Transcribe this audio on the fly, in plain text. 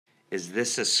Is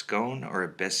this a scone or a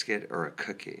biscuit or a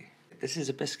cookie? This is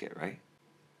a biscuit, right?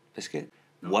 Biscuit?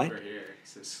 No, what? Over here, it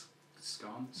says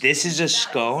scone. This is a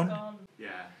scone? Yeah.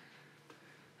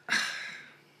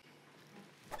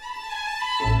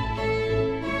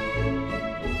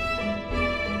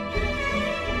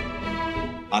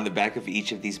 On the back of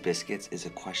each of these biscuits is a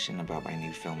question about my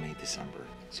new film May December.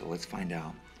 So let's find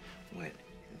out what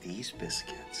these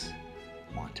biscuits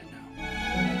want to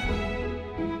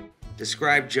know.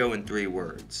 Describe Joe in 3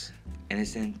 words.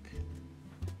 Innocent,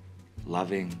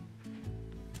 loving,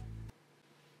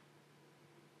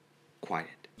 quiet.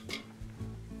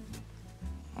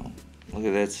 Oh, look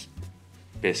at this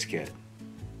biscuit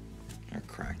or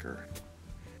cracker.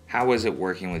 How was it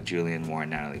working with Julianne Moore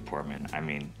and Natalie Portman? I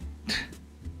mean,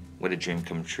 what a dream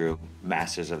come true.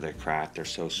 Masters of their craft. They're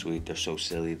so sweet, they're so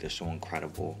silly, they're so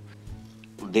incredible.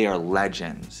 They are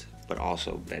legends, but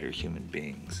also better human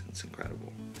beings. It's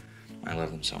incredible. I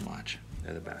love them so much.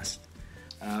 They're the best.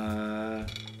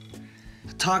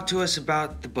 Talk to us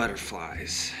about the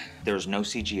butterflies. There was no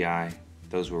CGI.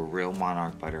 Those were real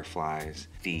monarch butterflies.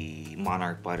 The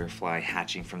monarch butterfly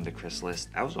hatching from the chrysalis,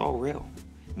 that was all real.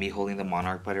 Me holding the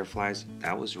monarch butterflies,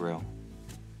 that was real.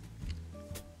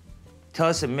 Tell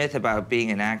us a myth about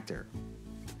being an actor.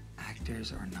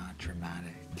 Actors are not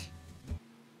dramatic.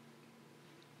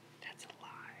 That's a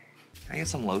lie. Can I get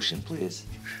some lotion, please?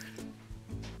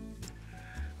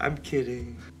 I'm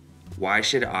kidding. Why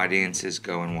should audiences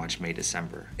go and watch May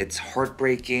December? It's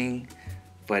heartbreaking,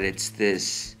 but it's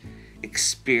this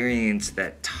experience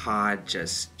that Todd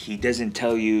he doesn't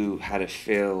tell you how to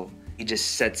feel. He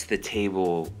just sets the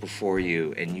table before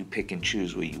you and you pick and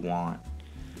choose what you want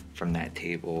from that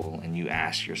table and you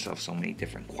ask yourself so many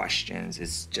different questions.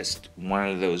 It's just one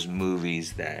of those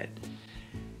movies that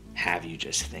have you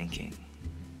just thinking.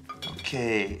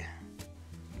 Okay.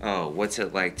 Oh, what's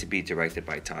it like to be directed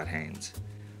by Todd Haynes?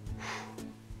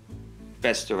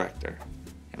 Best director,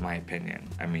 in my opinion.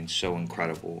 I mean, so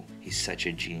incredible. He's such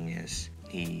a genius.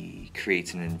 He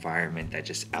creates an environment that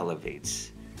just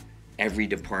elevates every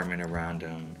department around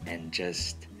him and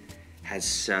just has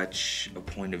such a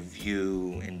point of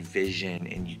view and vision,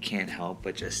 and you can't help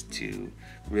but just to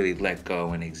really let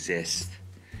go and exist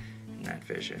in that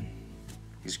vision.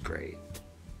 He's great.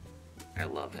 I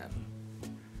love him.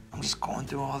 I'm just going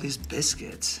through all these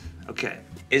biscuits. Okay,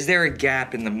 is there a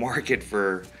gap in the market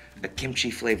for a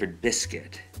kimchi-flavored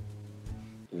biscuit?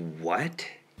 What?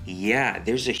 Yeah,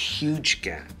 there's a huge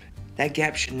gap. That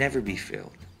gap should never be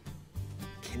filled.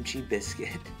 Kimchi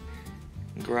biscuit?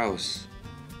 Gross.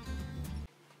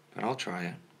 But I'll try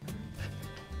it.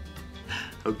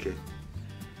 Okay.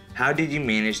 How did you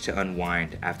manage to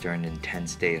unwind after an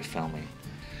intense day of filming?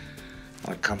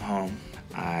 I'd come home,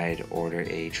 I'd order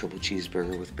a triple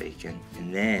cheeseburger with bacon,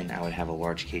 and then I would have a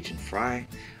large Cajun fry,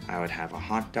 I would have a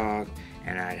hot dog,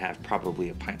 and I'd have probably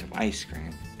a pint of ice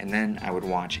cream. And then I would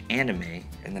watch anime,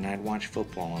 and then I'd watch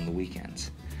football on the weekends.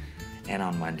 And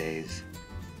on Mondays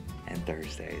and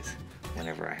Thursdays,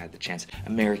 whenever I had the chance.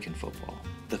 American football,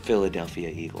 the Philadelphia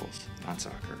Eagles, not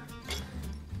soccer.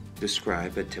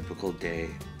 Describe a typical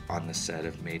day on the set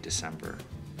of May December.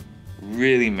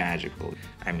 Really magical.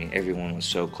 I mean, everyone was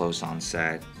so close on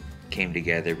set, came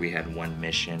together. We had one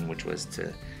mission, which was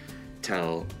to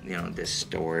tell, this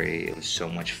story. It was so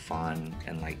much fun,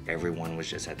 and like everyone was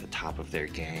just at the top of their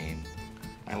game.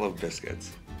 I love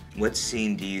biscuits. What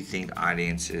scene do you think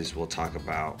audiences will talk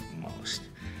about most?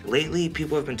 Lately,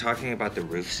 people have been talking about the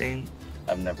roof scene.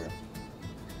 I've never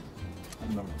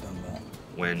done that.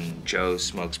 When Joe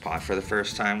smokes pot for the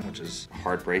first time, which is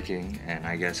heartbreaking and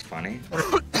I guess funny.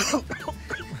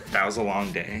 That was a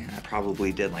long day. I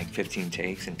probably did like 15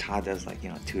 takes, and Todd does like,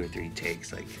 2 or 3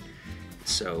 takes. Like,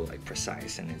 it's so like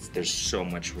precise, and there's so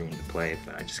much room to play,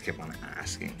 but I just kept on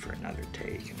asking for another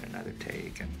take and another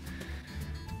take. And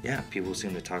yeah, people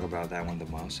seem to talk about that one the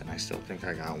most, and I still think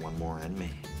I got one more in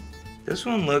me.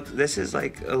 This is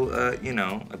like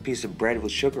a piece of bread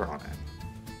with sugar on it.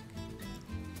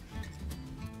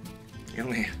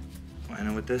 Yummy. I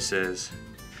know what this is.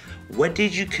 What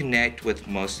did you connect with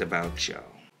most about Joe?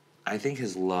 I think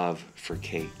his love for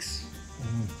cakes.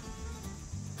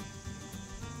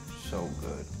 So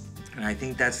good. And I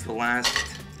think that's the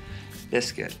last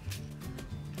biscuit.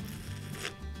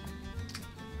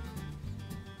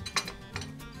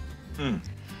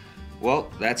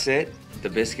 Well, that's it. The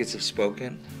biscuits have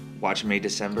spoken. Watch May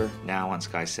December now on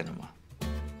Sky Cinema.